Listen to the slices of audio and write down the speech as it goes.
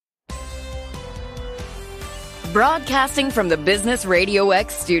Broadcasting from the Business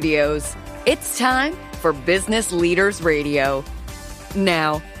RadioX studios, it's time for Business Leaders Radio.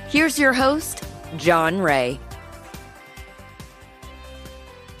 Now, here's your host, John Ray.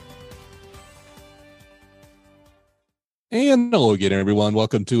 And hello again, everyone.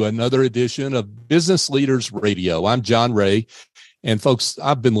 Welcome to another edition of Business Leaders Radio. I'm John Ray. And folks,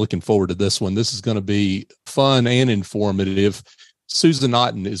 I've been looking forward to this one. This is going to be fun and informative. Susan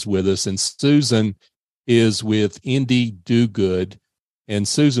Otten is with us, and Susan is with Indy Do Good. And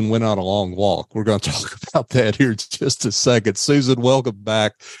Susan went on a long walk. We're going to talk about that here in just a second. Susan, welcome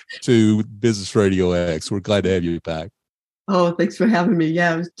back to Business RadioX. We're glad to have you back. Oh, thanks for having me.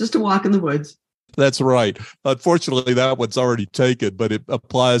 Yeah, it was just a walk in the woods. That's right. Unfortunately, that one's already taken, but it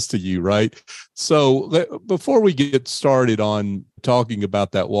applies to you, right? So before we get started on talking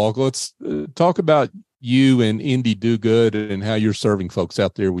about that walk, let's talk about you and Indy Do Good and how you're serving folks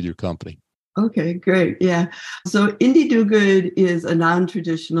out there with your company. Okay, great. Yeah. So Indy Do Good is a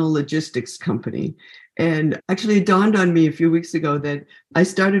non-traditional logistics company. And actually it dawned on me a few weeks ago that I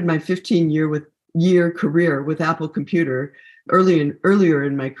started my 15-year career with Apple Computer earlier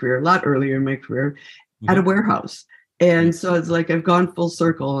in my career, a lot earlier in my career, at a warehouse. And so it's like I've gone full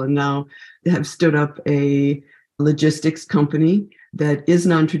circle and now have stood up a logistics company that is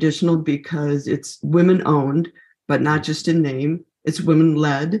non-traditional because it's women-owned, but not just in name. It's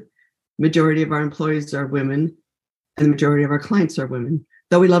women-led. Majority of our employees are women, and the majority of our clients are women,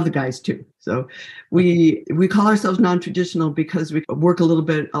 though we love the guys too. So we call ourselves non-traditional because we work a little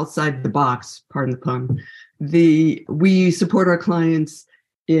bit outside the box, pardon the pun. We support our clients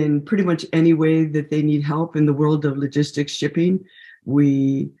in pretty much any way that they need help in the world of logistics shipping.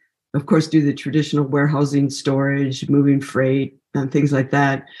 We, of course, do the traditional warehousing, storage, moving freight, and things like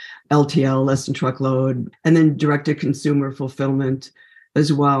that, LTL, less than truckload, and then direct-to-consumer fulfillment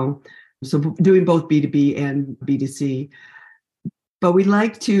as well. So doing both B2B and B2C. But we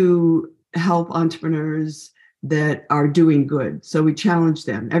like to help entrepreneurs that are doing good. So we challenge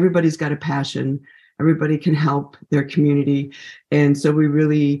them. Everybody's got a passion. Everybody can help their community. And so we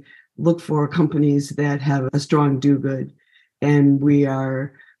really look for companies that have a strong do good. And we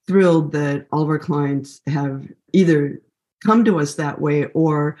are thrilled that all of our clients have either come to us that way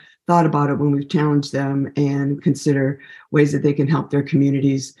or thought about it when we've challenged them and consider ways that they can help their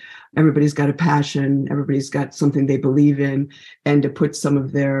communities. Everybody's got a passion. Everybody's got something they believe in. And to put some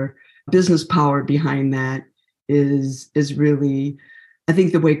of their business power behind that is really, I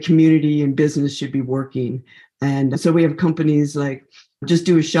think, the way community and business should be working. And so we have companies like, just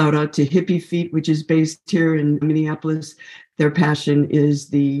do a shout out to Hippie Feet, which is based here in Minneapolis. Their passion is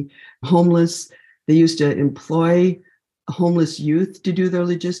the homeless. They used to employ homeless youth to do their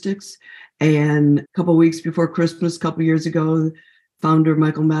logistics. And a couple of weeks before Christmas, a couple of years ago, founder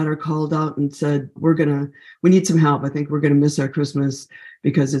Michael Matter called out and said, we need some help. I think we're going to miss our Christmas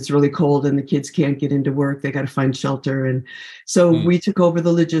because it's really cold and the kids can't get into work. They got to find shelter. And so we took over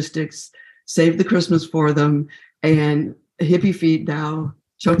the logistics, saved the Christmas for them. And Hippie Feet now,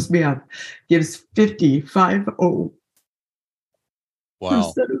 chokes me up, gives 50 percent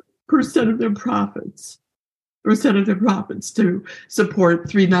of their profits to support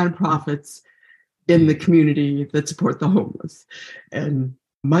 3 nonprofits in the community that support the homeless. And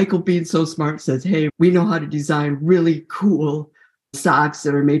Michael, being so smart, says, hey, we know how to design really cool socks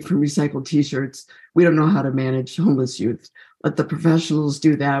that are made from recycled t-shirts. We don't know how to manage homeless youth. Let the professionals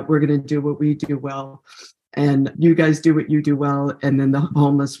do that. We're going to do what we do well. And you guys do what you do well. And then the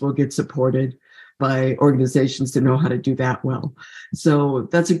homeless will get supported by organizations that know how to do that well. So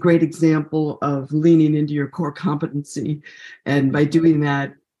that's a great example of leaning into your core competency. And by doing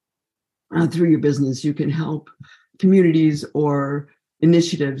that through your business, you can help communities or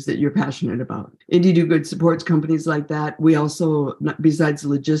initiatives that you're passionate about. Indy Do Good supports companies like that. We also, besides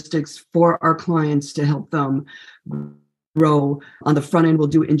logistics, for our clients to help them grow. On the front end, we'll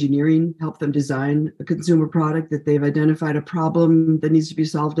do engineering, help them design a consumer product that they've identified a problem that needs to be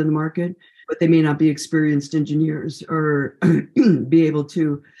solved in the market, but they may not be experienced engineers or be able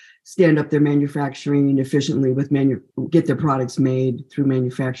to stand up their manufacturing efficiently get their products made through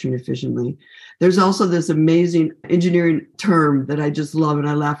manufacturing efficiently. There's also this amazing engineering term that I just love, and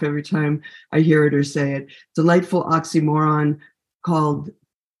I laugh every time I hear it or say it. Delightful oxymoron called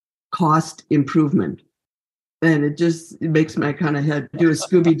cost improvement. And it makes my kind of head do a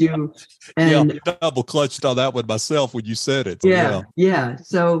Scooby-Doo. And I double clutched on that one myself when you said it. So, yeah.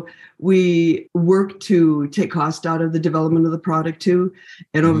 So we work to take cost out of the development of the product too.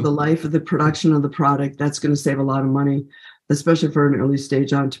 And over the life of the production of the product, that's going to save a lot of money, especially for an early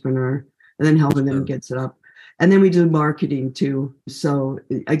stage entrepreneur, and then helping them get set up. And then we do marketing too. So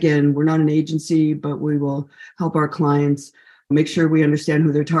again, we're not an agency, but we will help our clients make sure we understand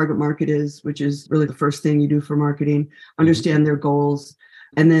who their target market is, which is really the first thing you do for marketing, understand their goals.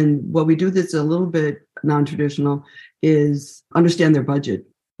 And then what we do that's a little bit non-traditional is understand their budget,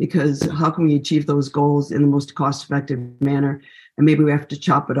 because how can we achieve those goals in the most cost-effective manner? And maybe we have to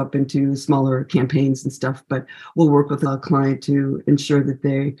chop it up into smaller campaigns and stuff, but we'll work with a client to ensure that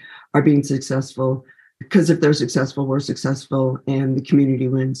they are being successful. Because if they're successful, we're successful, and the community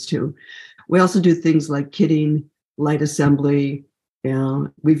wins too. We also do things like kitting, light assembly.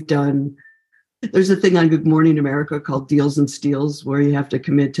 There's a thing on Good Morning America called Deals and Steals, where you have to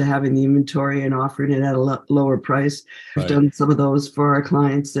commit to having the inventory and offering it at a lower price. We've done some of those for our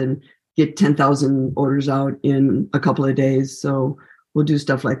clients and get 10,000 orders out in a couple of days. So we'll do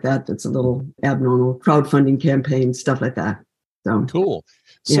stuff like that. That's a little abnormal. Crowdfunding campaigns, stuff like that. So cool.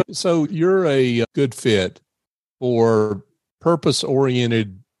 So you're a good fit for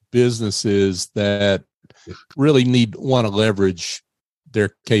purpose-oriented businesses that really want to leverage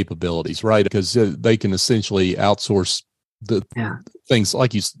their capabilities, right? Because they can essentially outsource the things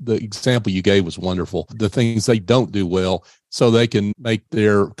like the example you gave was wonderful. The things they don't do well, so they can make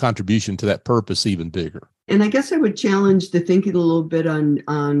their contribution to that purpose even bigger. And I guess I would challenge the thinking a little bit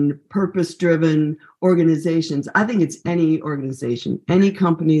on purpose-driven organizations. I think it's any organization, any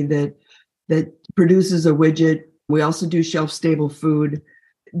company that produces a widget. We also do shelf-stable food,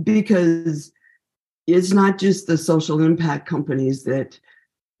 because it's not just the social impact companies that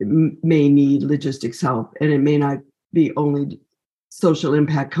may need logistics help, and it may not be only social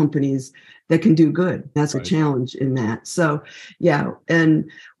impact companies that can do good. That's a challenge in that. So, yeah.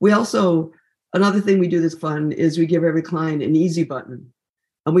 And we also, another thing we do that's fun is we give every client an easy button,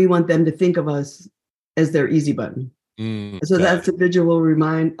 and we want them to think of us as their easy button. So that's a visual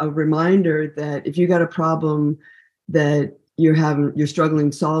reminder that if you got a problem that you're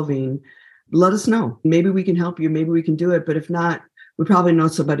struggling solving, let us know. Maybe we can help you. Maybe we can do it. But if not, we probably know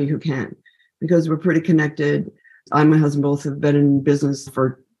somebody who can, because we're pretty connected. I and my husband both have been in business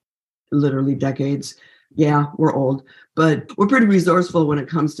for literally decades. Yeah, we're old, but we're pretty resourceful when it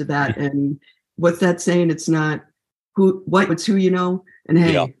comes to that. And what's that saying? It's not it's who you know. And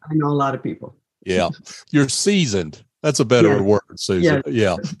hey, I know a lot of people. Yeah. You're seasoned. That's a better word, Susan.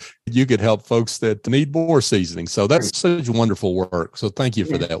 Yeah. You could help folks that need more seasoning. So that's such wonderful work. So thank you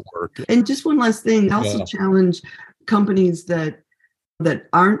for that work. And just one last thing, I also challenge companies that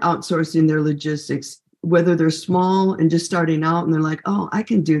aren't outsourcing their logistics, whether they're small and just starting out and they're like, oh, I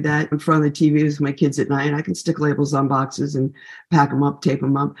can do that in front of the TV with my kids at night. I can stick labels on boxes and pack them up, tape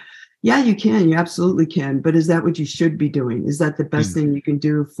them up. Yeah, you can. You absolutely can. But is that what you should be doing? Is that the best thing you can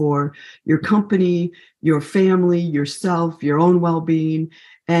do for your company, your family, yourself, your own well-being?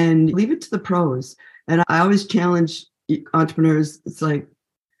 And leave it to the pros. And I always challenge entrepreneurs. It's like,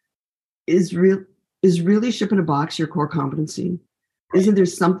 is really shipping a box your core competency? Isn't there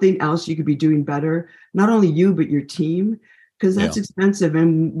something else you could be doing better? Not only you, but your team, because that's expensive.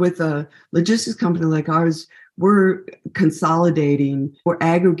 And with a logistics company like ours, we're consolidating, we're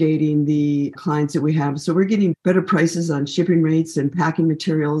aggregating the clients that we have. So we're getting better prices on shipping rates and packing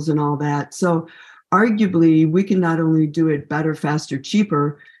materials and all that. So arguably, we can not only do it better, faster,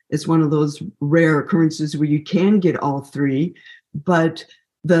 cheaper. It's one of those rare occurrences where you can get all three. But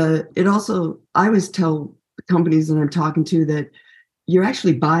I always tell companies that I'm talking to that you're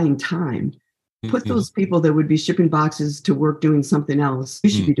actually buying time. Put those people that would be shipping boxes to work doing something else.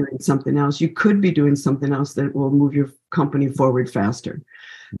 You should be doing something else. You could be doing something else that will move your company forward faster.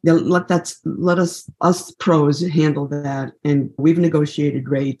 Now, let us pros handle that. And we've negotiated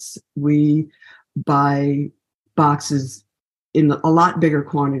rates. We buy boxes in a lot bigger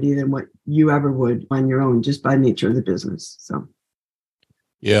quantity than what you ever would on your own, just by nature of the business. So,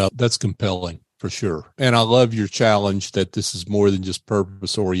 yeah, that's compelling. For sure. And I love your challenge that this is more than just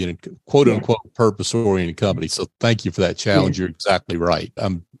purpose-oriented, quote unquote, purpose-oriented company. So thank you for that challenge. You're exactly right.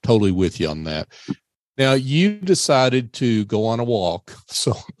 I'm totally with you on that. Now, you decided to go on a walk.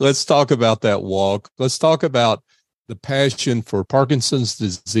 So let's talk about that walk. Let's talk about the passion for Parkinson's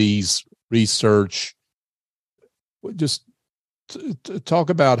disease research. Just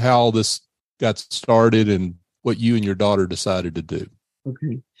talk about how this got started and what you and your daughter decided to do.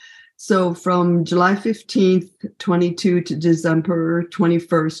 Okay. So from July 15th, 22 to December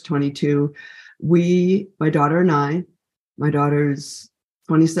 21st, 22, my daughter and I, my daughter's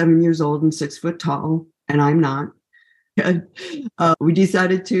 27 years old and 6 foot tall, and I'm not. We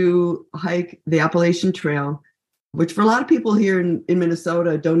decided to hike the Appalachian Trail, which for a lot of people here in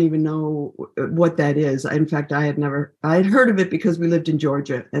Minnesota don't even know what that is. In fact, I had heard of it because we lived in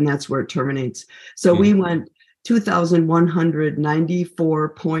Georgia, and that's where it terminates. So we went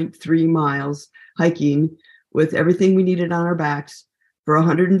 2,194.3 miles hiking with everything we needed on our backs for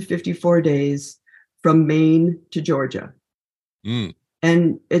 154 days from Maine to Georgia. Mm.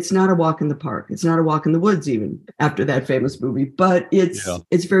 And it's not a walk in the park. It's not a walk in the woods, even after that famous movie. But it's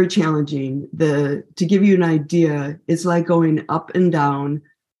very challenging. To give you an idea, it's like going up and down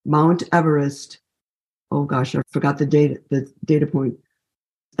Mount Everest. Oh gosh, I forgot the data point.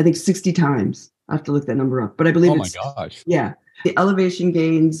 I think 60 times. I have to look that number up, but I believe it's. Oh my gosh! Yeah, the elevation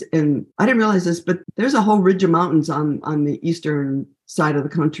gains, and I didn't realize this, but there's a whole ridge of mountains on the eastern side of the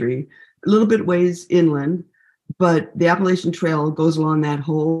country, a little bit ways inland. But the Appalachian Trail goes along that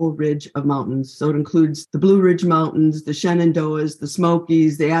whole ridge of mountains. So it includes the Blue Ridge Mountains, the Shenandoahs, the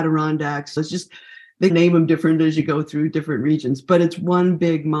Smokies, the Adirondacks. So it's just, they name them different as you go through different regions, but it's one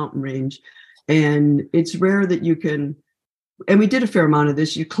big mountain range. And it's rare that you can, and we did a fair amount of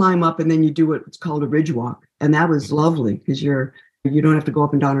this. You climb up and then you do what's called a ridge walk. And that was lovely because you don't have to go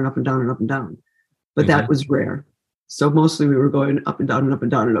up and down and up and down and up and down. But that was rare. So mostly we were going up and down and up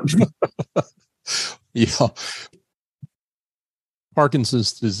and down and up and down. Yeah.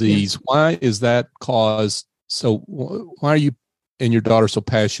 Parkinson's disease. Why is that cause? So why are you and your daughter so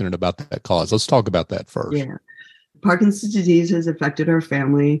passionate about that cause? Let's talk about that first. Yeah. Parkinson's disease has affected our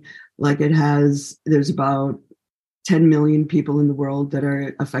family like it has. There's about 10 million people in the world that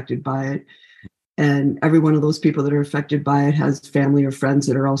are affected by it. And every one of those people that are affected by it has family or friends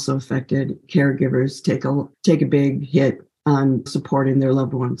that are also affected. Caregivers take a big hit on supporting their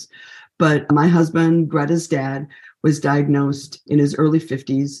loved ones. But my husband, Greta's dad, was diagnosed in his early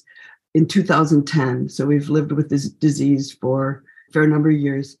 50s in 2010. So we've lived with this disease for a fair number of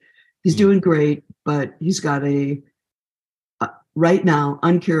years. He's doing great, but he's got a right now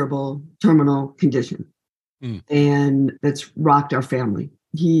uncurable terminal condition. And that's rocked our family.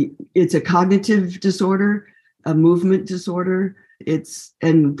 It's a cognitive disorder, a movement disorder.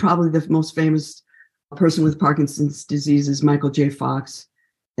 And probably the most famous person with Parkinson's disease is Michael J. Fox.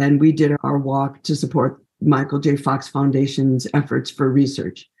 And we did our walk to support Michael J. Fox Foundation's efforts for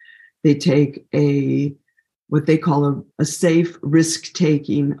research. They take what they call a safe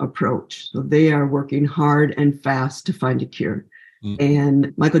risk-taking approach. So they are working hard and fast to find a cure.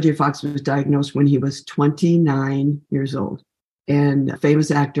 And Michael J. Fox was diagnosed when he was 29 years old. And a famous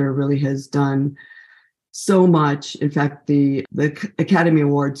actor really has done so much. In fact, the Academy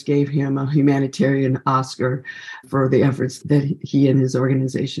Awards gave him a humanitarian Oscar for the efforts that he and his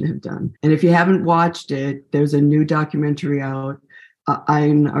organization have done. And if you haven't watched it, there's a new documentary out. I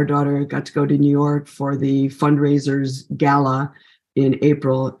and our daughter got to go to New York for the fundraisers gala in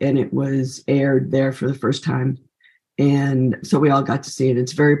April, and it was aired there for the first time. And so we all got to see it.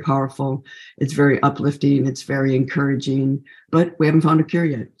 It's very powerful. It's very uplifting. It's very encouraging, but we haven't found a cure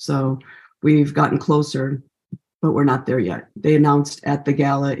yet. So we've gotten closer, but we're not there yet. They announced at the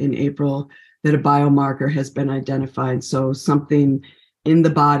gala in April that a biomarker has been identified. So something in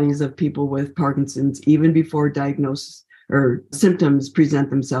the bodies of people with Parkinson's, even before diagnosis or symptoms present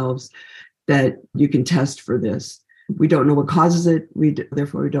themselves, that you can test for this. We don't know what causes it.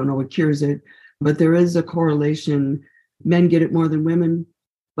 Therefore, we don't know what cures it. But there is a correlation. Men get it more than women,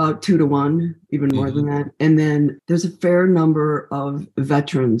 about 2 to 1, even more than that. And then there's a fair number of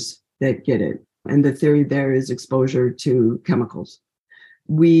veterans that get it. And the theory there is exposure to chemicals.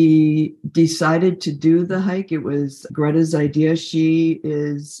 We decided to do the hike. It was Greta's idea. She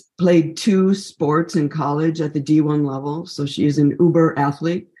played 2 sports in college at the D1 level. So she is an uber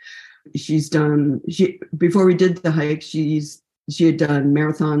athlete. Before we did the hike, she had done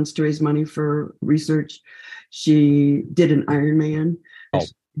marathons to raise money for research. She did an Ironman,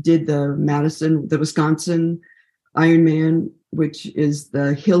 did the Wisconsin Ironman, which is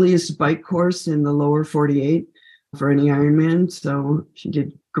the hilliest bike course in the lower 48 for any Ironman. So she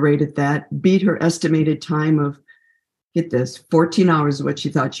did great at that, beat her estimated time of, get this, 14 hours is what she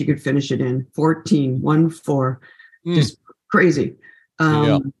thought she could finish it in. 14, just crazy.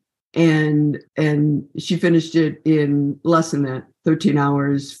 And she finished it in less than that, 13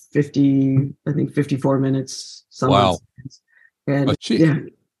 hours, 54 minutes. Wow. And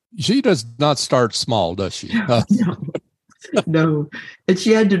she does not start small, does she? No. And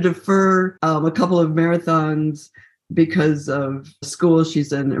she had to defer a couple of marathons because of school.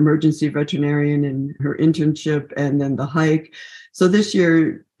 She's an emergency veterinarian in her internship and then the hike. So this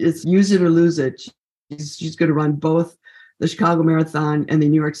year it's use it or lose it. She's going to run both the Chicago Marathon and the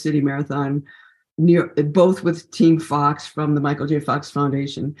New York City Marathon, both with Team Fox from the Michael J. Fox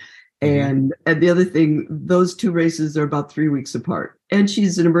Foundation. And the other thing, those two races are about 3 weeks apart. And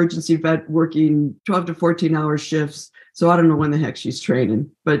she's an emergency vet working 12 to 14-hour shifts. So I don't know when the heck she's training,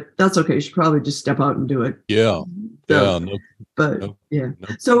 but that's okay. She probably just step out and do it. Yeah. So,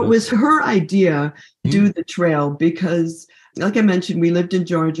 So it was her idea to do the trail because, like I mentioned, we lived in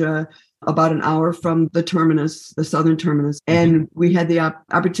Georgia, about an hour from the terminus, the southern terminus. And we had the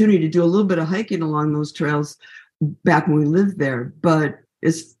opportunity to do a little bit of hiking along those trails back when we lived there. But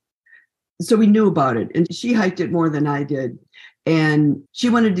so we knew about it. And she hiked it more than I did. And she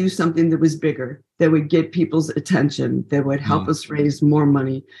wanted to do something that was bigger, that would get people's attention, that would help us raise more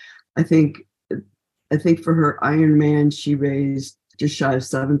money. I think for her Ironman, she raised just shy of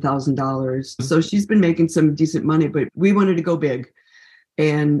 $7,000. So she's been making some decent money, but we wanted to go big.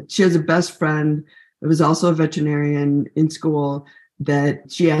 And she has a best friend who was also a veterinarian in school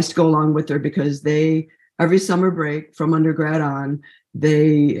that she asked to go along with her because every summer break from undergrad on,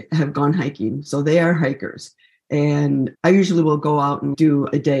 they have gone hiking. So they are hikers. And I usually will go out and do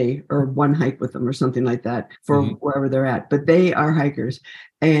a day or one hike with them or something like that for wherever they're at. But they are hikers.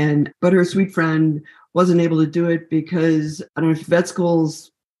 But her sweet friend wasn't able to do it because, I don't know, if vet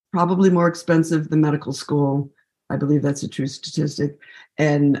school's probably more expensive than medical school. I believe that's a true statistic.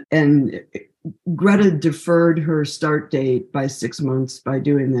 And Greta deferred her start date by 6 months by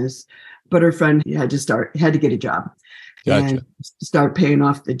doing this. But her friend had to get a job and start paying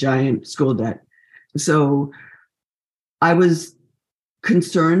off the giant school debt. So I was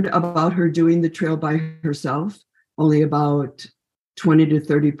concerned about her doing the trail by herself. Only about 20 to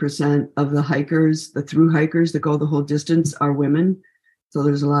 30% of the hikers, the through hikers that go the whole distance, are women. So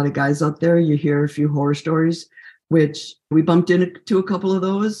there's a lot of guys out there. You hear a few horror stories, which we bumped into a couple of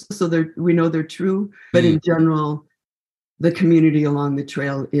those. So we know they're true. But in general, the community along the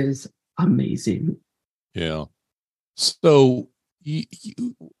trail is amazing. Yeah. So you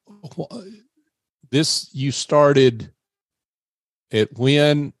started at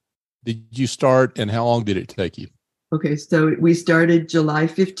when did you start and how long did it take you? Okay, so we started July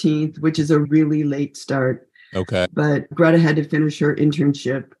 15th, which is a really late start. Okay. But Greta had to finish her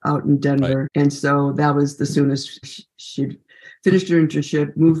internship out in Denver. Right. And so that was the soonest she finished her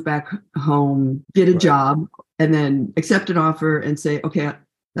internship, moved back home, get a job, and then accept an offer and say, okay,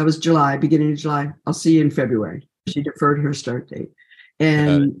 that was July, beginning of July. I'll see you in February. She deferred her start date.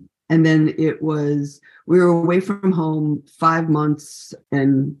 And then we were away from home 5 months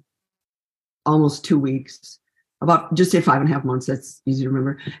and almost 2 weeks. About just say 5.5 months. That's easy to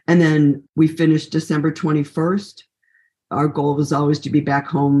remember. And then we finished December 21st. Our goal was always to be back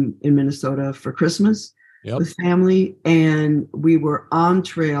home in Minnesota for Christmas with family. And we were on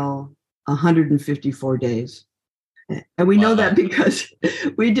trail 154 days. And we know that because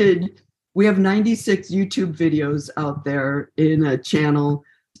we have 96 YouTube videos out there in a channel.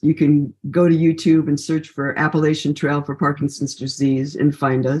 You can go to YouTube and search for Appalachian Trail for Parkinson's disease and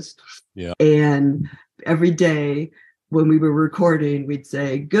find us. Yeah. And every day when we were recording, we'd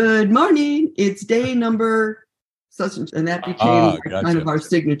say, "Good morning, it's day number such and that became kind of our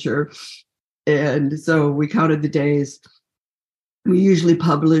signature." And so we counted the days. We usually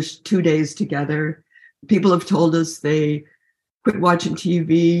publish 2 days together. People have told us they quit watching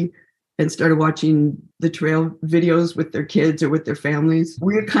TV and started watching the trail videos with their kids or with their families.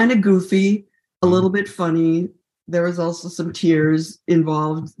 We're kind of goofy, a little bit funny. There was also some tears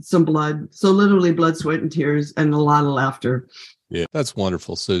involved, some blood. So literally blood, sweat, and tears, and a lot of laughter. Yeah, that's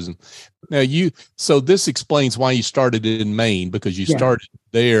wonderful, Susan. Now so this explains why you started in Maine, because you started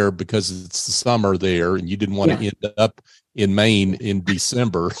there because it's the summer there and you didn't want to end up in Maine in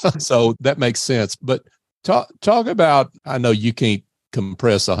December. So that makes sense. But talk about, I know you can't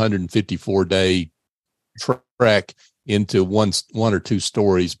compress a 154-day trek into one or two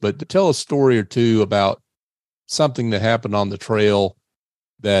stories, but tell a story or two about something that happened on the trail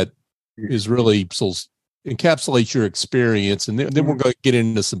that is really encapsulates your experience. And then we're going to get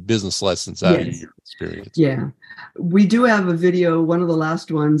into some business lessons out of your experience. Yeah. We do have a video. One of the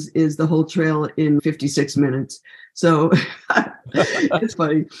last ones is the whole trail in 56 minutes. So it's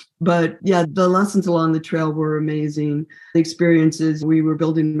funny. But yeah, the lessons along the trail were amazing. The experiences, we were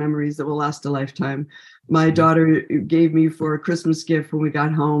building memories that will last a lifetime. My daughter gave me for a Christmas gift when we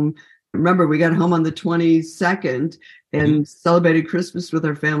got home. Remember, we got home on the 22nd and celebrated Christmas with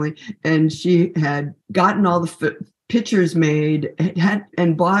our family. And she had gotten all the pictures made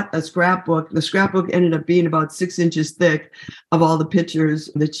and bought a scrapbook. The scrapbook ended up being about 6 inches thick of all the pictures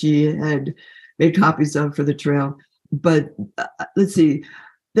that she had made copies of for the trail. But let's see,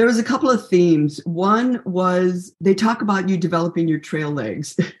 there was a couple of themes. One was they talk about you developing your trail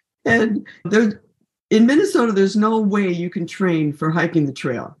legs. And in Minnesota, there's no way you can train for hiking the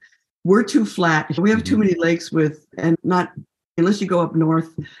trail. we're too flat. We have too many lakes and not unless you go up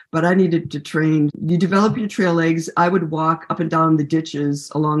north, but I needed to train. You develop your trail legs. I would walk up and down the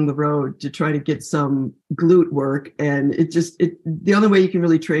ditches along the road to try to get some glute work. And the only way you can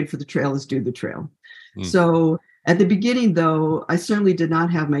really train for the trail is do the trail. So at the beginning, though, I certainly did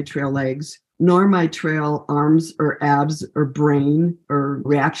not have my trail legs, nor my trail arms or abs or brain or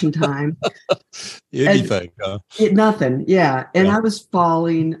reaction time. Anything. Nothing. Yeah. And I was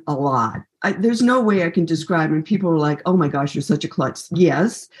falling a lot. There's no way I can describe. And people were like, oh my gosh, you're such a klutz.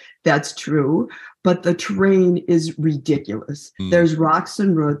 Yes, that's true. But the terrain is ridiculous. There's rocks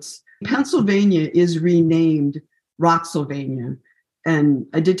and roots. Pennsylvania is renamed Rocksylvania. And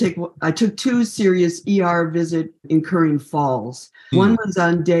I took 2 serious ER visit incurring falls. One was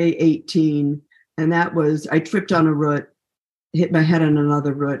on day 18. And that was, I tripped on a root, hit my head on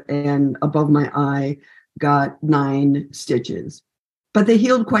another root, and above my eye got 9 stitches. But it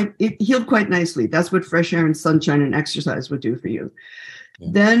healed quite nicely. That's what fresh air and sunshine and exercise would do for you. Yeah.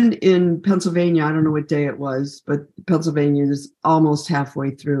 Then in Pennsylvania, I don't know what day it was, but Pennsylvania is almost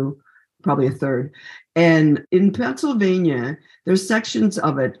halfway through, probably a third. And in Pennsylvania, there's sections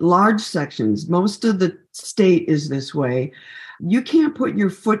of it, large sections. Most of the state is this way. You can't put your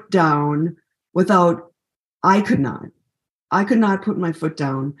foot down without, I could not put my foot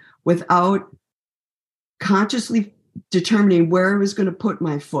down without consciously determining where I was going to put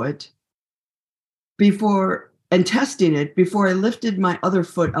my foot and testing it before I lifted my other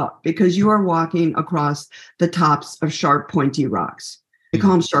foot up, because you are walking across the tops of sharp, pointy rocks. They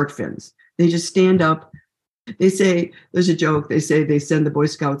call them shark fins. They just stand up. They say, there's a joke. They say they send the Boy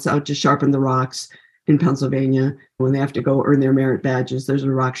Scouts out to sharpen the rocks in Pennsylvania when they have to go earn their merit badges. There's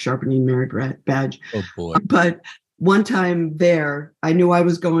a rock sharpening merit badge. Oh boy. But one time there, I knew I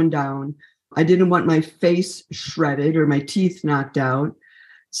was going down. I didn't want my face shredded or my teeth knocked out.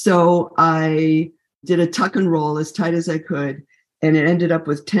 So I did a tuck and roll as tight as I could. And it ended up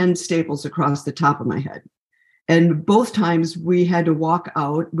with 10 staples across the top of my head. And both times we had to walk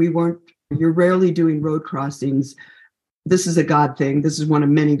out. You're rarely doing road crossings. This is a God thing. This is one of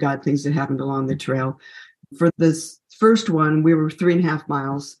many God things that happened along the trail. For this first one, we were 3.5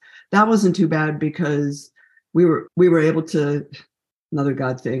 miles. That wasn't too bad because we were able to, another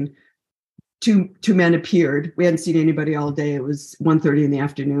God thing, two men appeared. We hadn't seen anybody all day. It was 1:30 in the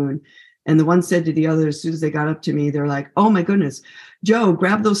afternoon. And the one said to the other, as soon as they got up to me, they're like, oh my goodness, Joe,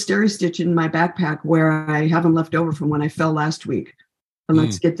 grab those steri-stitch in my backpack where I have them left over from when I fell last week. And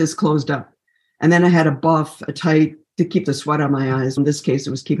let's get this closed up. And then I had a tight to keep the sweat on my eyes. In this case,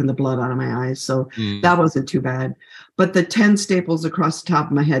 it was keeping the blood out of my eyes. So that wasn't too bad. But the 10 staples across the top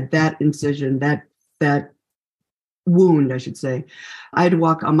of my head, that incision, that wound, I should say, I had to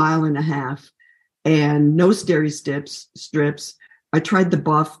walk 1.5 miles and no strips. I tried the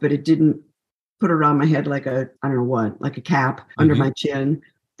buff, but it didn't put around my head like a cap under my chin.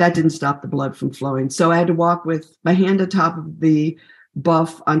 That didn't stop the blood from flowing. So I had to walk with my hand on top of the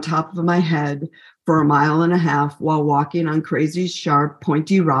buff on top of my head for 1.5 miles while walking on crazy, sharp,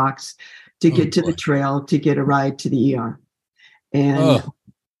 pointy rocks to get to the trail to get a ride to the ER. And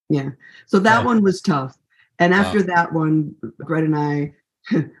so that one was tough. And after that one, Greta and I,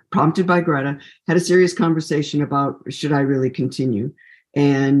 prompted by Greta, had a serious conversation about, should I really continue?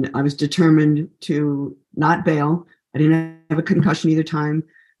 And I was determined to not bail. I didn't have a concussion either time.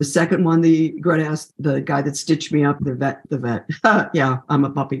 The second one, Greta asked the guy that stitched me up, the vet. Yeah, I'm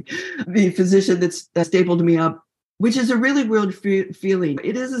a puppy. The physician that stapled me up, which is a really weird feeling.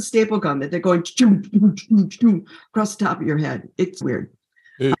 It is a staple gun that they're going across the top of your head. It's weird.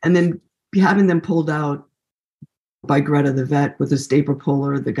 And then having them pulled out by Greta, the vet, with a staple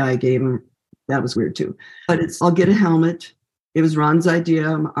puller the guy gave him, that was weird too. But I'll get a helmet. It was Ron's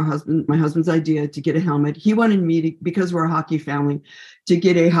idea, my husband's idea, to get a helmet. He wanted me to, because we're a hockey family, to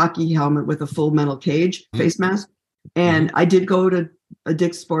get a hockey helmet with a full metal cage, face mask. And I did go to a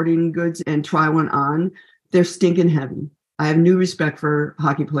Dick's Sporting Goods and try one on. They're stinking heavy. I have new respect for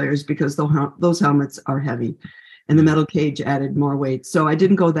hockey players because those helmets are heavy. And the metal cage added more weight. So I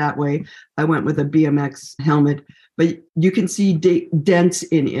didn't go that way. I went with a BMX helmet. But you can see dents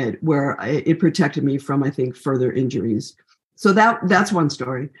in it where it protected me from, I think, further injuries. So that's one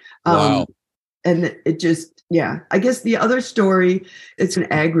story. Wow. And it just, I guess the other story, it's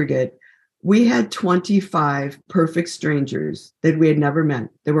an aggregate. We had 25 perfect strangers that we had never met.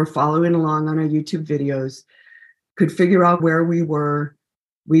 They were following along on our YouTube videos, could figure out where we were.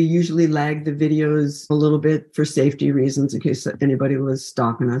 We usually lagged the videos a little bit for safety reasons in case anybody was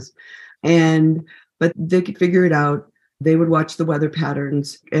stalking us. But they could figure it out. They would watch the weather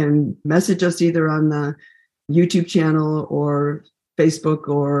patterns and message us either on the YouTube channel or Facebook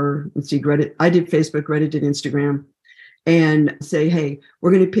or Reddit. I did Facebook, Reddit did Instagram, and say, hey,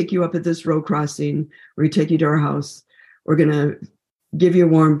 we're going to pick you up at this road crossing. We're going to take you to our house. We're going to give you a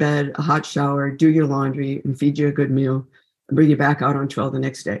warm bed, a hot shower, do your laundry, and feed you a good meal, and bring you back out on trail the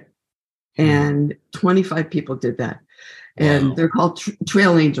next day. And 25 people did that. And they're called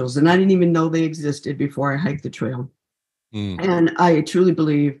trail angels. And I didn't even know they existed before I hiked the trail. And I truly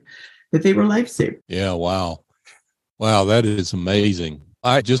believe that they were lifesavers. Yeah. Wow. Wow. That is amazing.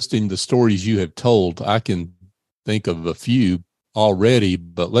 Just in the stories you have told, I can think of a few already,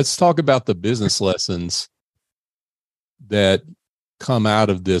 but let's talk about the business lessons that come out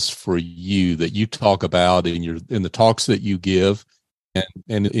of this for you, that you talk about in the talks that you give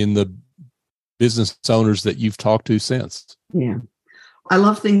and in the business owners that you've talked to since. Yeah. I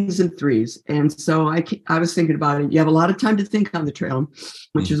love things in threes. And so I was thinking about it. You have a lot of time to think on the trail,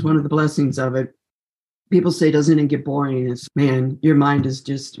 which is one of the blessings of it. People say, doesn't it get boring? It's, man, your mind is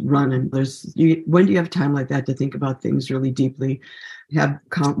just running. When do you have time like that to think about things really deeply, have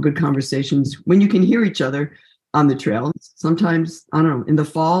good conversations when you can hear each other on the trail? Sometimes, I don't know, in the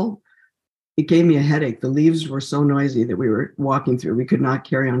fall, it gave me a headache. The leaves were so noisy that we were walking through. We could not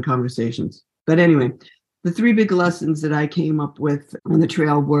carry on conversations. But anyway, the three big lessons that I came up with on the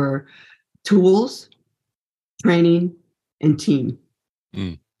trail were tools, training, and team.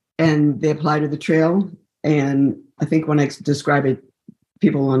 And they apply to the trail. And I think when I describe it,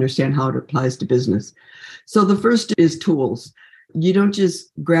 people will understand how it applies to business. So the first is tools. You don't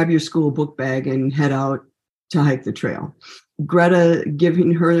just grab your school book bag and head out to hike the trail. Greta,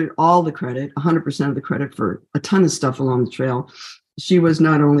 giving her all the credit, 100% of the credit for a ton of stuff along the trail. She was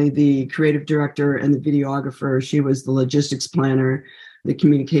not only the creative director and the videographer, she was the logistics planner, the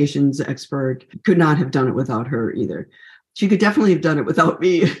communications expert. Could not have done it without her either. She could definitely have done it without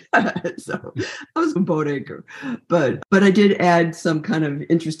me. So I was a boat anchor. But I did add some kind of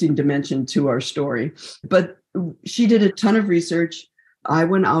interesting dimension to our story. But she did a ton of research. I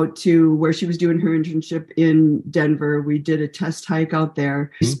went out to where she was doing her internship in Denver. We did a test hike out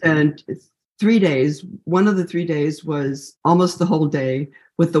there. We spent 3 days. One of the 3 days was almost the whole day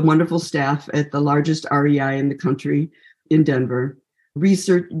with the wonderful staff at the largest REI in the country in Denver.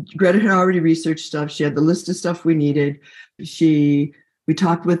 Greta had already researched stuff. She had the list of stuff we needed. We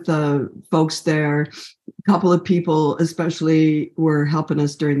talked with the folks there. A couple of people especially were helping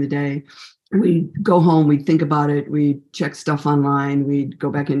us during the day. We'd go home, we'd think about it, we'd check stuff online, we'd go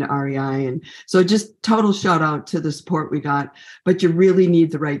back into REI. And so just total shout out to the support we got. But you really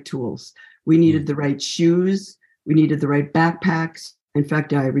need the right tools. We needed the right shoes. We needed the right backpacks. In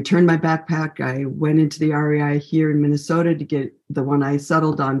fact, I returned my backpack. I went into the REI here in Minnesota to get the one I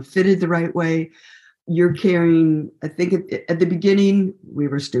settled on fitted the right way. You're carrying, I think at the beginning, we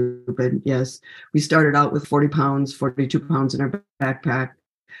were stupid. Yes. We started out with 40 pounds, 42 pounds in our backpack.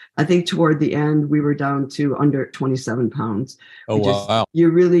 I think toward the end, we were down to under 27 pounds. Oh, wow.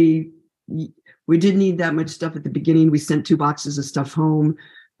 We didn't need that much stuff at the beginning. We sent 2 boxes of stuff home.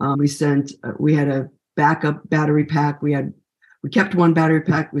 We had a backup battery pack. We kept one battery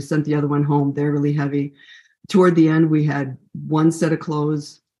pack. We sent the other one home. They're really heavy. Toward the end, we had one set of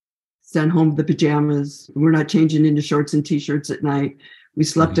clothes, sent home the pajamas. We're not changing into shorts and T-shirts at night. We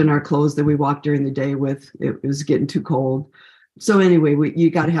slept in our clothes that we walked during the day with. It was getting too cold. So anyway, you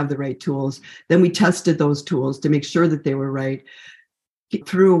got to have the right tools. Then we tested those tools to make sure that they were right.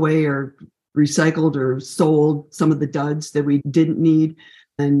 Threw away or recycled or sold some of the duds that we didn't need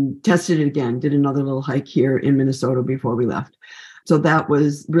and tested it again. Did another little hike here in Minnesota before we left. So that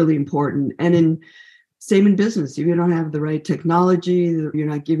was really important. And same in business. If you don't have the right technology, you're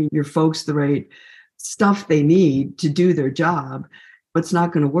not giving your folks the right stuff they need to do their job, it's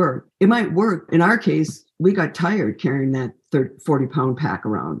not going to work. It might work. In our case, we got tired carrying that 40-pound pack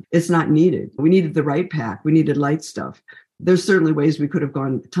around. It's not needed. We needed the right pack. We needed light stuff. There's certainly ways we could have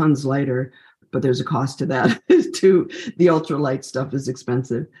gone tons lighter, but there's a cost to that too. The ultralight stuff is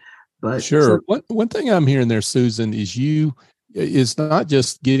expensive. But sure. One thing I'm hearing there, Susan, is not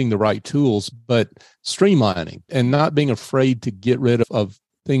just getting the right tools, but streamlining and not being afraid to get rid of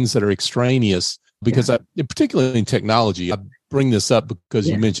things that are extraneous. Because particularly in technology, I bring this up because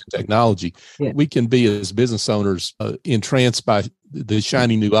you mentioned technology. Yeah. We can be, as business owners, entranced by the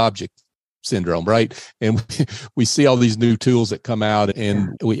shiny new object syndrome, right? And we see all these new tools that come out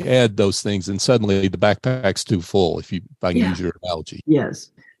and we add those things and suddenly the backpack's too full, if I can use your analogy.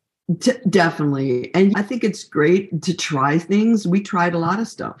 Yes, definitely. And I think it's great to try things. We tried a lot of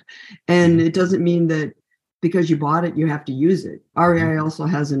stuff, and it doesn't mean that because you bought it, you have to use it. REI also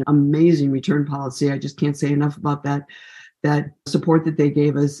has an amazing return policy. I just can't say enough about that support that they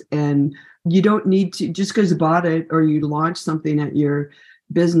gave us. And you don't need to, just because you bought it or you launch something at your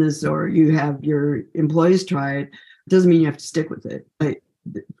business or you have your employees try it, doesn't mean you have to stick with it.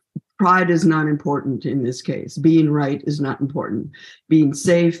 Pride is not important in this case. Being right is not important. Being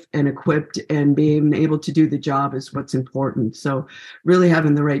safe and equipped and being able to do the job is what's important. So really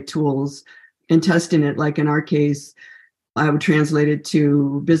having the right tools and testing it, like in our case, I would translate it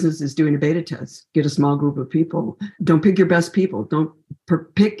to businesses doing a beta test. Get a small group of people. Don't pick your best people. Don't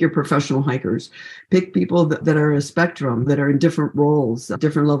pick your professional hikers. Pick people that are a spectrum, that are in different roles,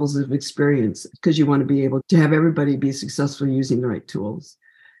 different levels of experience, because you want to be able to have everybody be successful using the right tools.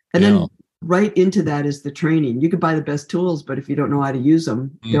 And then right into that is the training. You could buy the best tools, but if you don't know how to use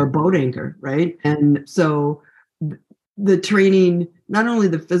them, they're a boat anchor, right? And so the training, not only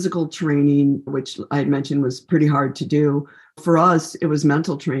the physical training, which I had mentioned was pretty hard to do, for us, it was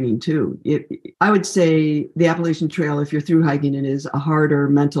mental training too. I would say the Appalachian Trail, if you're through hiking, it is a harder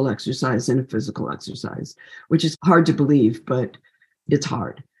mental exercise than a physical exercise, which is hard to believe, but it's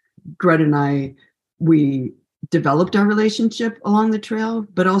hard. Greta and I, we developed our relationship along the trail,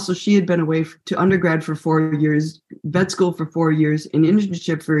 but also she had been away to undergrad for 4 years, vet school for 4 years, an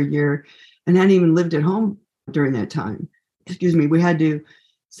internship for a year, and hadn't even lived at home during that time. We had to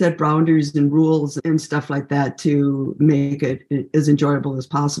set boundaries and rules and stuff like that to make it as enjoyable as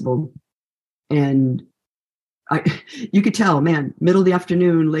possible. And you could tell, man, middle of the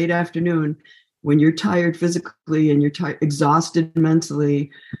afternoon, late afternoon, when you're tired physically and you're exhausted mentally,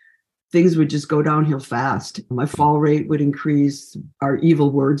 things would just go downhill fast. My fall rate would increase. Our evil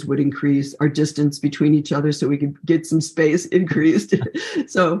words would increase. Our distance between each other so we could get some space increased.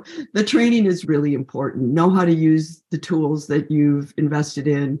 So the training is really important. Know how to use the tools that you've invested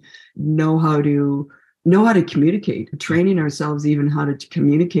in. Know how to communicate. Training ourselves even how to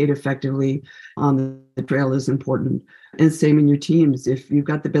communicate effectively on the trail is important. And same in your teams. If you've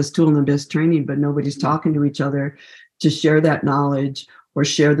got the best tool and the best training, but nobody's talking to each other to share that knowledge or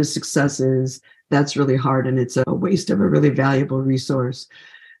share the successes, that's really hard. And it's a waste of a really valuable resource.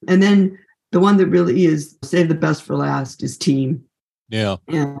 And then the one that really is save the best for last is team. Yeah.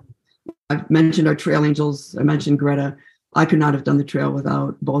 And I've mentioned our trail angels. I mentioned Greta. I could not have done the trail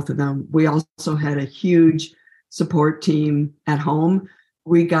without both of them. We also had a huge support team at home.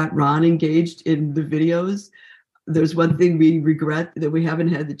 We got Ron engaged in the videos. There's one thing we regret that we haven't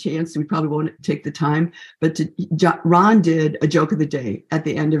had the chance. We probably won't take the time, but Ron did a joke of the day at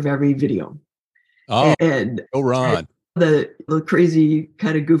the end of every video. Oh, and Ron. The crazy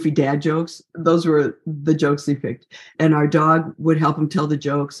kind of goofy dad jokes, those were the jokes he picked. And our dog would help him tell the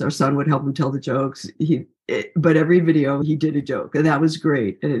jokes. Our son would help him tell the jokes. But every video he did a joke, and that was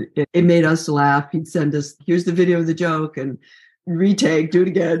great. And it made us laugh. He'd send us, here's the video of the joke, and retake, do it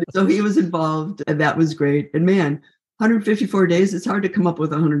again. So he was involved, and that was great. And man, 154 days, it's hard to come up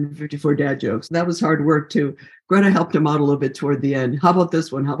with 154 dad jokes. That was hard work too. Greta helped him out a little bit toward the end. How about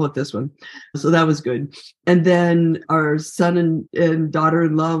this one? How about this one? So that was good. And then our son and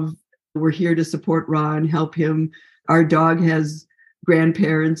daughter-in-law were here to support Ron, help him. Our dog has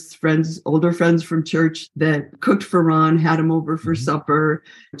grandparents, friends, older friends from church that cooked for Ron, had him over for supper,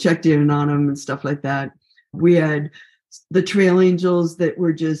 checked in on him and stuff like that. We had the trail angels that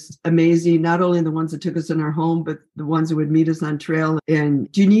were just amazing, not only the ones that took us in our home, but the ones that would meet us on trail. And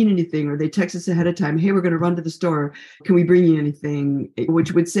do you need anything? Or they text us ahead of time, hey, we're going to run to the store. Can we bring you anything?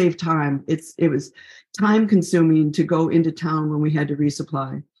 Which would save time. It was time consuming to go into town when we had to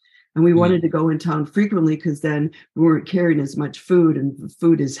resupply. And we wanted to go in town frequently because then we weren't carrying as much food, and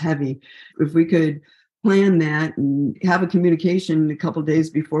food is heavy. If we could plan that and have a communication a couple of days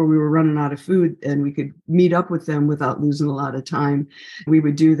before we were running out of food, and we could meet up with them without losing a lot of time, we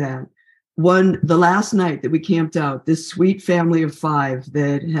would do that. The last night that we camped out, this sweet family of 5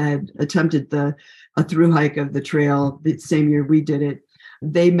 that had attempted a through hike of the trail the same year we did it,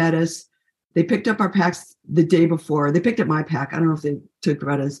 they met us. They picked up our packs the day before. They picked up my pack. I don't know if they took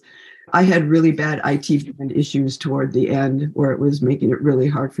Greta's. I had really bad IT band issues toward the end where it was making it really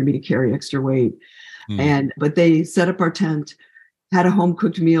hard for me to carry extra weight. But they set up our tent, had a home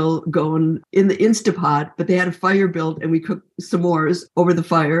cooked meal going in the Instapot, but they had a fire built and we cooked s'mores over the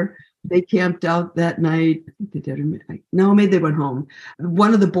fire. They camped out that night. I think they did midnight. No, maybe they went home.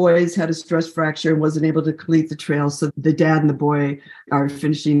 One of the boys had a stress fracture and wasn't able to complete the trail. So the dad and the boy are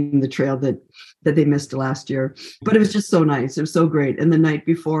finishing the trail that they missed last year. But it was just so nice. It was so great. And the night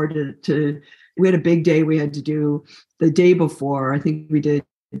before we had a big day we had to do. The day before, I think we did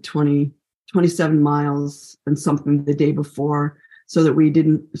 27 miles and something the day before, so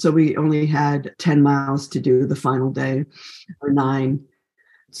we only had 10 miles to do the final day, or 9,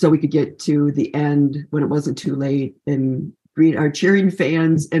 so we could get to the end when it wasn't too late and our cheering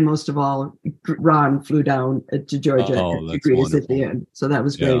fans, and most of all, Ron flew down to Georgia to greet us at the end. So that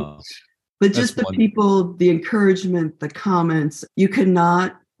was great. Yeah, but just the people, the encouragement, the comments, you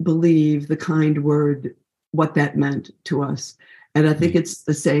cannot believe the kind word, what that meant to us. And I think it's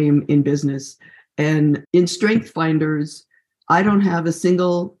the same in business. And in Strength Finders, I don't have a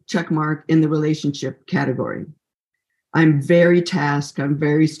single check mark in the relationship category. I'm very tasked. I'm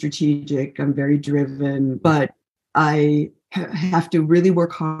very strategic. I'm very driven, but I have to really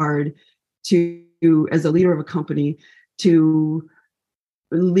work hard to, as a leader of a company, to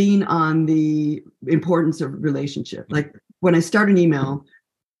lean on the importance of relationship. Like when I start an email,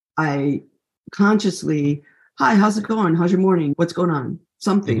 I consciously, hi, how's it going? How's your morning? What's going on?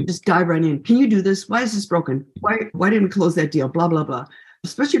 Something, just dive right in. Can you do this? Why is this broken? Why didn't we close that deal? Blah, blah, blah.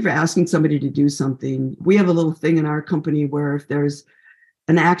 Especially if you're asking somebody to do something. We have a little thing in our company where if there's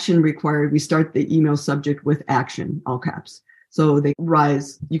an action required, we start the email subject with action, all caps. So they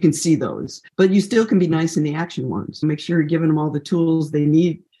rise, you can see those, but you still can be nice in the action ones. Make sure you're giving them all the tools they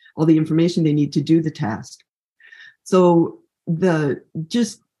need, all the information they need to do the task. So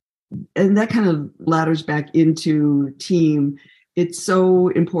and that kind of ladders back into team. It's so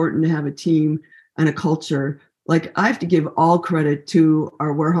important to have a team and a culture. Like I have to give all credit to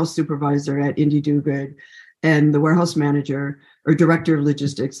our warehouse supervisor at Indy Do Good and the warehouse manager or director of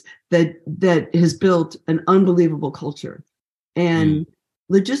logistics that has built an unbelievable culture. And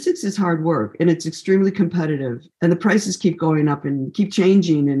logistics is hard work and it's extremely competitive and the prices keep going up and keep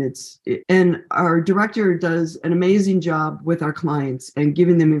changing. And our director does an amazing job with our clients and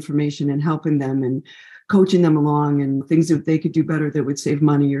giving them information and helping them and coaching them along and things that they could do better that would save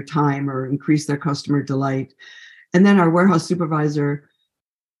money or time or increase their customer delight. And then our warehouse supervisor,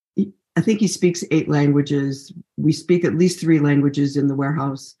 I think he speaks 8 languages. We speak at least 3 languages in the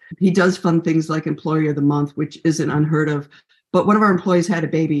warehouse. He does fun things like Employee of the Month, which isn't unheard of. But one of our employees had a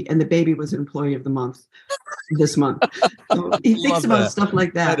baby and the baby was an Employee of the Month this month. So he thinks about stuff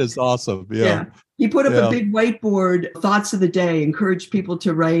like that. That is awesome. Yeah. He put up a big whiteboard, thoughts of the day, encouraged people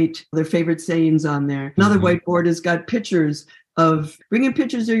to write their favorite sayings on there. Another whiteboard has got pictures of bringing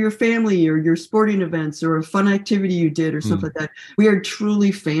pictures of your family or your sporting events or a fun activity you did or stuff like that. We are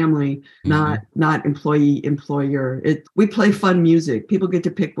truly family, not employee, employer. We play fun music. People get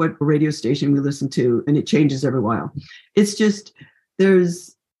to pick what radio station we listen to, and it changes every while. It's just,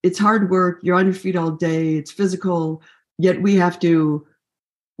 it's hard work. You're on your feet all day. It's physical. Yet we have to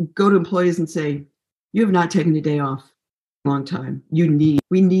go to employees and say, you have not taken a day off in a long time.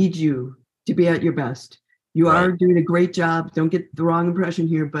 We need you to be at your best. You are doing a great job. Don't get the wrong impression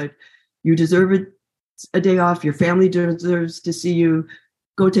here, but you deserve a day off. Your family deserves to see you.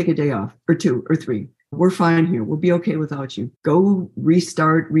 Go take a day off or 2 or 3. We're fine here. We'll be okay without you. Go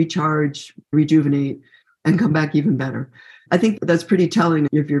restart, recharge, rejuvenate, and come back even better. I think that's pretty telling.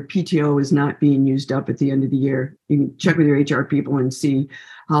 If your PTO is not being used up at the end of the year, you can check with your HR people and see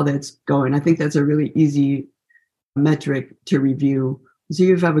how that's going. I think that's a really easy metric to review. So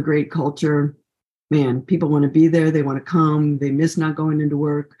you have a great culture. Man, people want to be there. They want to come. They miss not going into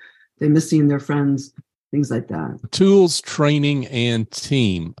work. They miss seeing their friends, things like that. Tools, training, and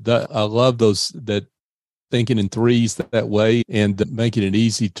team. I love those, that thinking in threes that way and making it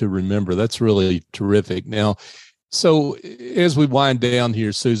easy to remember. That's really terrific. Now, so as we wind down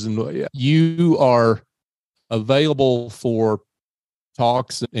here, Susan, you are available for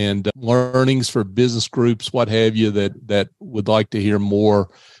talks and learnings for business groups, what have you, that would like to hear more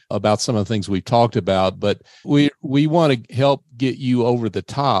about some of the things we've talked about. But we want to help get you over the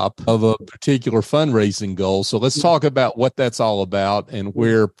top of a particular fundraising goal. So let's talk about what that's all about and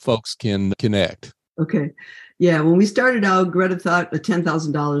where folks can connect. Okay. Yeah, when we started out, Greta thought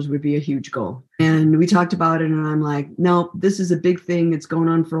 $10,000 would be a huge goal. And we talked about it, and I'm like, no, this is a big thing. It's going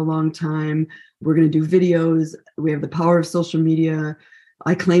on for a long time. We're going to do videos. We have the power of social media.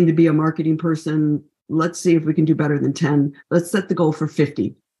 I claim to be a marketing person. Let's see if we can do better than 10. Let's set the goal for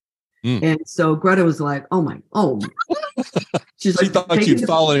 50. And so Greta was like, oh. She thought you'd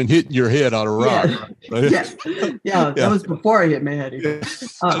fallen and hitting your head on a rock. Yeah, that was before I hit my head.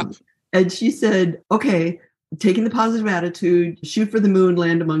 And she said, okay, taking the positive attitude, shoot for the moon,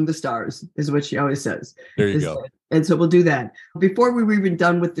 land among the stars, is what she always says. There you go. And so we'll do that. Before we were even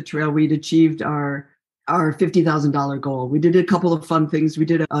done with the trail, we'd achieved our $50,000 goal. We did a couple of fun things. We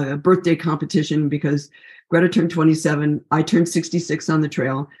did a birthday competition because Greta turned 27. I turned 66 on the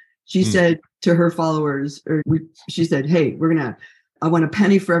trail. She said to her followers, she said, hey, I want a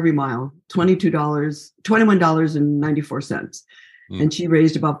penny for every mile, $21.94. And she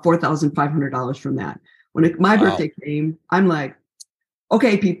raised about $4,500 from that. When my birthday came, I'm like,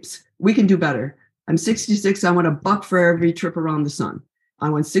 okay, peeps, we can do better. I'm 66. I want $1 for every trip around the sun. I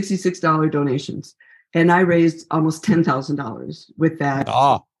want $66 donations. And I raised almost $10,000 with that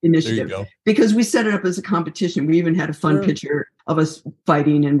initiative. There you go. Because we set it up as a competition. We even had a fun picture of us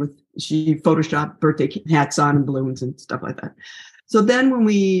fighting, and she photoshopped birthday hats on and balloons and stuff like that. So then when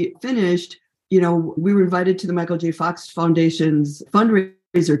we finished, we were invited to the Michael J. Fox Foundation's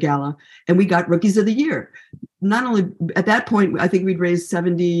fundraiser gala, and we got Rookies of the Year. Not only at that point, I think we'd raised a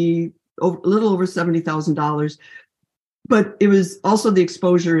little over $70,000, but it was also the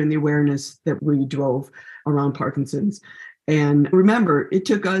exposure and the awareness that we drove around Parkinson's. And remember, it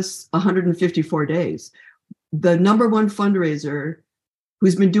took us 154 days. The number one fundraiser,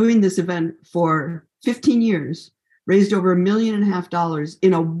 who's been doing this event for 15 years, raised over $1.5 million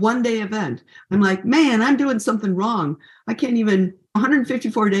in a one-day event. I'm like, man, I'm doing something wrong. I can't even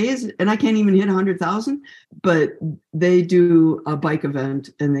 154 days, and I can't even hit 100,000. But they do a bike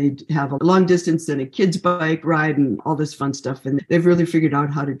event, and they have a long distance and a kids bike ride and all this fun stuff. And they've really figured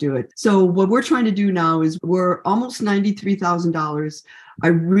out how to do it. So what we're trying to do now is we're almost $93,000. I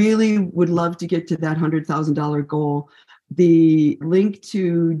really would love to get to that $100,000 goal. The link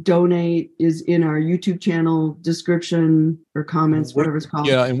to donate is in our YouTube channel description or comments, whatever it's called.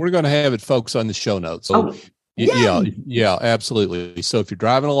 Yeah, and we're going to have it, folks, on the show notes. So, yeah, absolutely. So if you're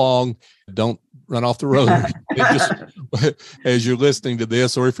driving along, don't run off the road just, as you're listening to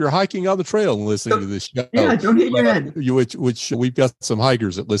this, or if you're hiking on the trail and listening to this show. Yeah, don't hit your head. Which we've got some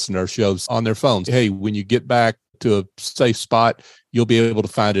hikers that listen to our shows on their phones. Hey, when you get back to a safe spot, you'll be able to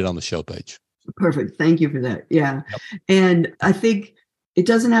find it on the show page. Perfect. Thank you for that. Yeah. Yep. And I think it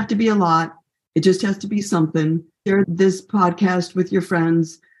doesn't have to be a lot. It just has to be something. Share this podcast with your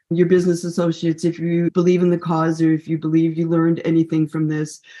friends, your business associates, if you believe in the cause or if you believe you learned anything from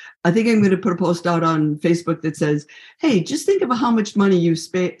this. I think I'm going to put a post out on Facebook that says, hey, just think of how much money you've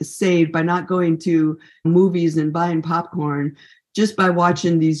saved by not going to movies and buying popcorn, just by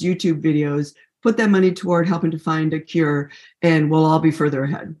watching these YouTube videos. Put that money toward helping to find a cure, and we'll all be further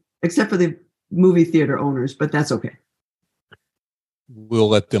ahead, except for the movie theater owners, but that's okay. We'll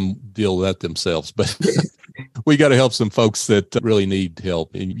let them deal with that themselves, but we got to help some folks that really need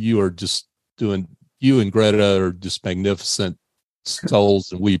help. And you and Greta are just magnificent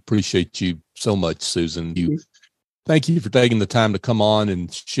souls, and we appreciate you so much, Susan. Thank you for taking the time to come on and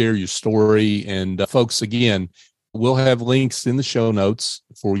share your story. And folks, again, we'll have links in the show notes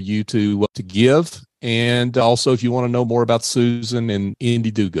for you to give. And also, if you want to know more about Susan and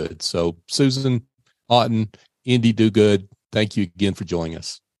Indy Do Good. So Susan Otten, Indy Do Good, thank you again for joining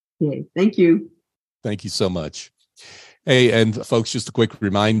us. Yay. Thank you. Thank you so much. Hey, and folks, just a quick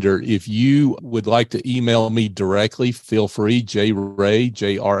reminder, if you would like to email me directly, feel free, jray,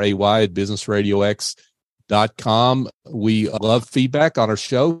 Jray at businessradiox.com. We love feedback on our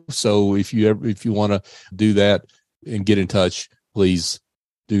show. So if you want to do that and get in touch, please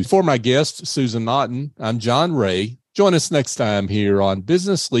do. For my guest, Susan Otten, I'm John Ray. Join us next time here on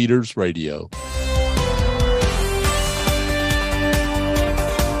Business Leaders Radio.